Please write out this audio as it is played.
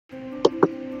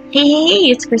Hey,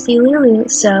 it's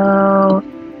CrissyLulu. So,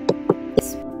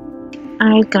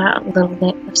 I got a little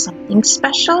bit of something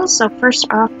special. So,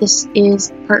 first off, this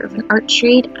is part of an art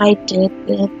trade I did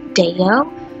with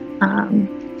Deo.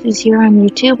 She's here on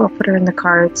YouTube. I'll put her in the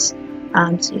cards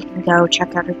so you can go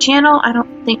check out her channel. I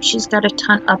don't think she's got a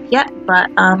ton up yet, but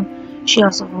she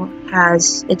also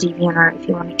has a DeviantArt if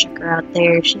you want to check her out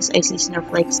there. She's Icy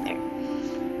Snowflakes there.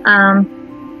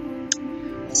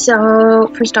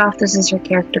 So, first off, this is her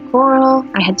character Coral.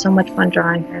 I had so much fun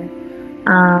drawing her.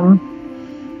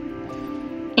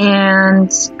 And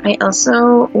I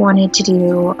also wanted to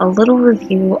do a little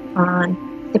review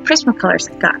on the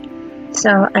Prismacolors I got.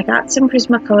 So, I got some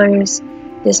Prismacolors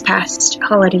this past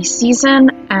holiday season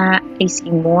at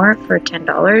AC Moore for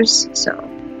 $10. So,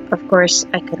 of course,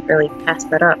 I couldn't really pass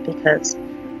that up because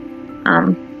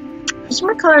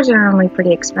Prismacolors are normally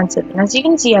pretty expensive. And as you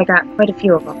can see, I got quite a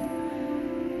few of them.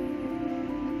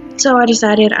 So I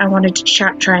decided I wanted to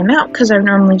try them out because I've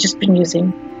normally just been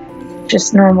using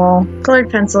just normal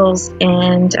colored pencils,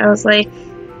 and I was like,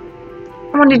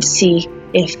 I wanted to see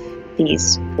if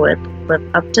these would live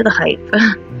up to the hype.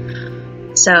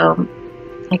 So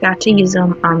I got to use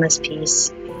them on this piece,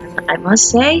 and I must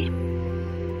say,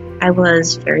 I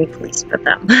was very pleased with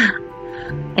them.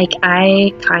 Like,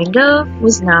 I kind of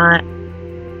was not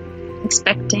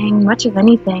expecting much of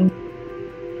anything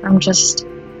from just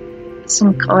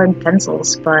some colored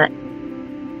pencils, but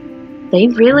they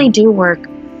really do work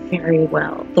very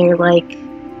well. They're like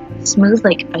smooth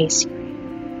like ice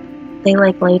cream. They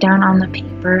like lay down on the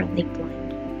paper and they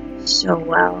blend so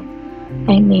well.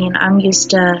 I mean, I'm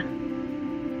used to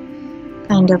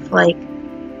kind of like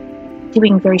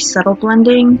doing very subtle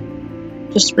blending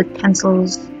just with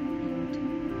pencils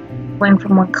and going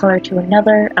from one color to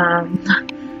another.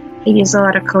 I use a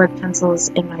lot of colored pencils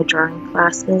in my drawing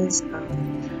classes.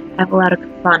 I have a lot of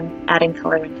fun adding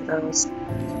color into those.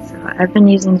 So I've been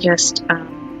using just,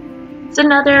 it's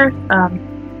another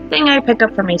thing I picked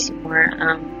up from AC Moore.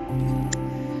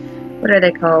 What are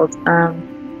they called?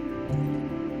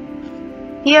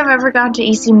 If you have ever gone to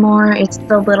AC Moore, it's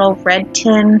the little red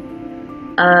tin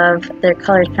of their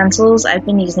colored pencils. I've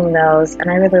been using those, and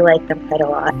I really like them quite a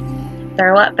lot.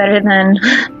 They're a lot better than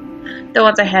the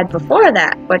ones I had before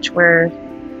that, which were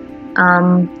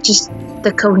just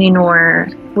the Koh-i-Noor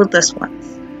woodless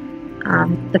ones.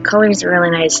 The colors are really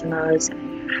nice in those,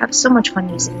 and I have so much fun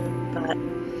using them,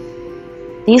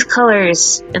 but these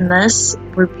colors in this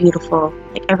were beautiful.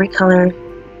 Like, every color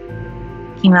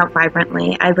came out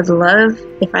vibrantly. I would love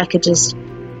if I could just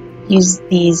use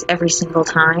these every single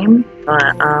time,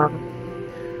 but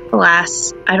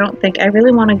alas, I don't think I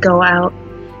really want to go out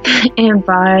and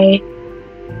buy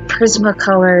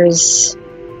Prismacolors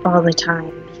all the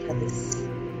time, because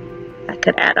that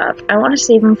could add up. I want to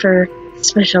save them for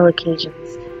special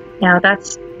occasions. Now,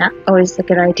 that's not always a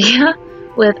good idea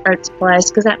with art supplies,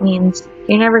 because that means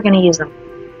you're never going to use them.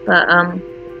 But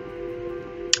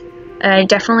I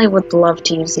definitely would love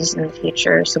to use these in the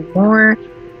future some more.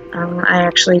 I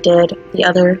actually did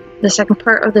the second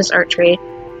part of this art trade,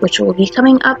 which will be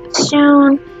coming up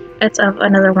soon. It's of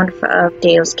another one of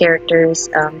Deo's characters,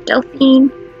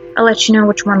 Delphine. I'll let you know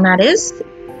which one that is.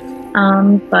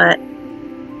 But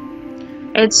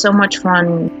I had so much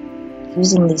fun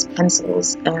using these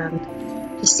pencils and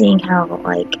just seeing how,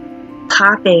 like,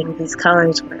 popping these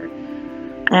colors were.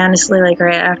 I honestly, like,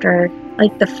 right after,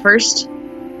 like, the first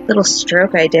little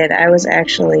stroke I did, I was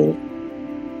actually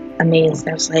amazed.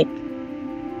 I was, like,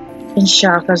 in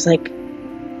shock. I was like,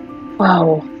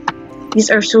 wow, these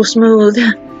are so smooth.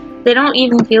 They don't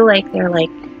even feel like they're,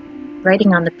 like,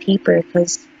 writing on the paper,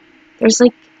 because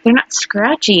they're not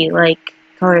scratchy like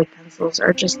colored pencils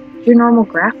or just your normal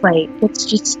graphite. It's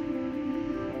just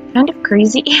kind of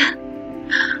crazy.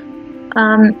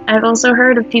 I've also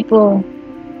heard of people,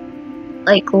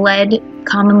 like, lead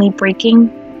commonly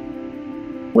breaking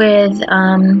with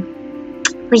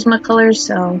Prismacolors,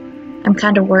 so I'm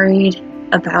kind of worried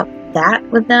about that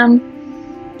with them,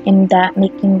 and that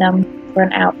making them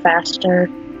run out faster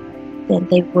than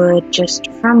they would just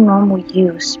from normal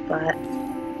use. But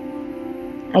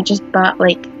I just bought,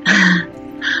 like,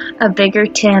 a bigger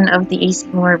tin of the AC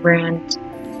Moore brand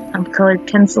colored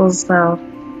pencils, so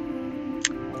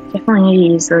definitely need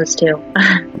to use those too.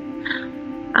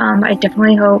 I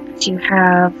definitely hope to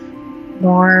have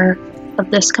more of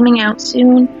this coming out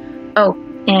soon. Oh,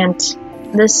 and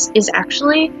this is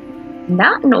actually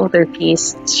not an older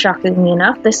piece, shockingly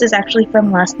enough. This is actually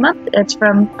from last month. It's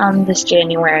from this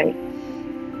January.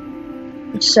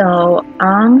 So,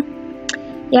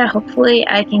 yeah, hopefully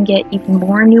I can get even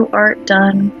more new art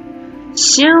done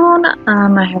soon.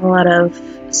 I have a lot of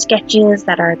sketches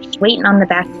that are just waiting on the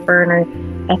back burner.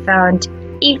 I found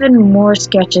even more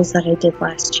sketches that I did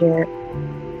last year.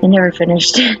 I never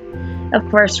finished. Of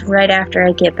course, right after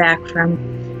I get back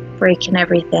from break and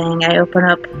everything, I open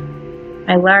up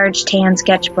my large tan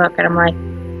sketchbook and I'm like,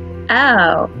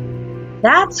 oh,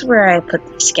 that's where I put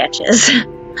these sketches.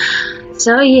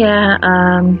 So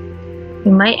yeah,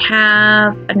 we might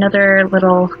have another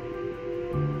little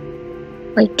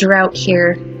like drought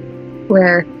here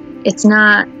where it's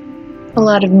not a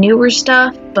lot of newer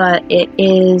stuff, but it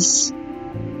is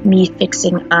me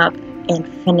fixing up and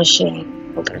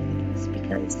finishing older things,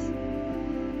 because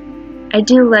I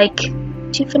do like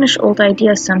to finish old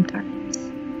ideas sometimes,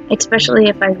 especially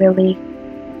if I really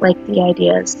like the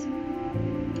ideas.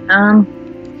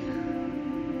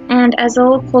 And as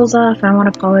all close off, I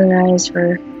want to apologize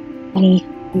for any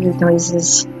weird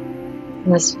noises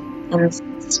in this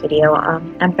video.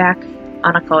 I'm back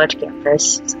on a college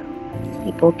campus, so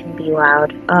people can be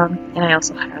loud. And I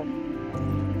also have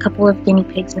a couple of guinea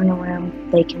pigs in the room.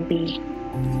 They can be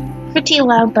pretty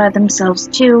loud by themselves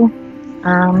too.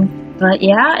 But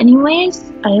yeah,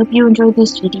 anyways, I hope you enjoyed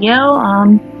this video.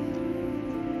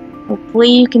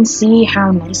 Hopefully you can see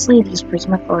how nicely these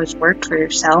Prismacolors work for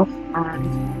yourself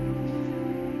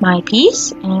on my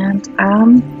piece. And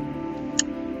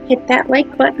hit that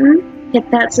like button, hit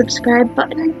that subscribe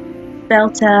button, bell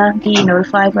to be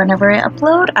notified whenever I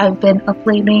upload. I've been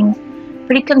uploading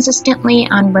pretty consistently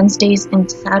on Wednesdays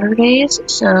and Saturdays,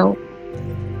 so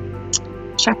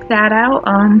check that out.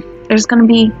 There's gonna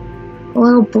be a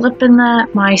little blip in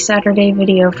that my Saturday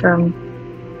video from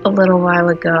a little while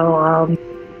ago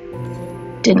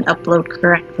didn't upload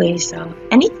correctly, so if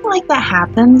anything like that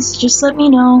happens, just let me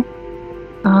know.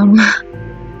 I'm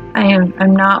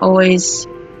not always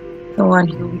the one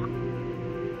who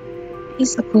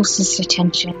pays the closest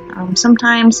attention.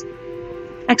 Sometimes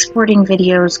exporting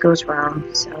videos goes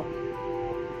wrong, so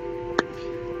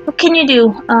what can you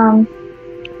do?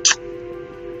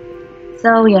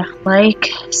 So yeah,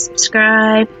 like,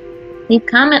 subscribe, leave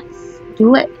comments,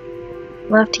 do it.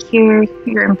 Love to hear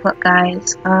your input,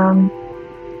 guys.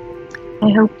 I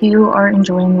hope you are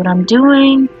enjoying what I'm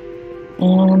doing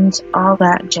and all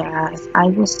that jazz. I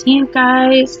will see you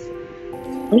guys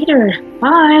later.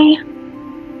 Bye!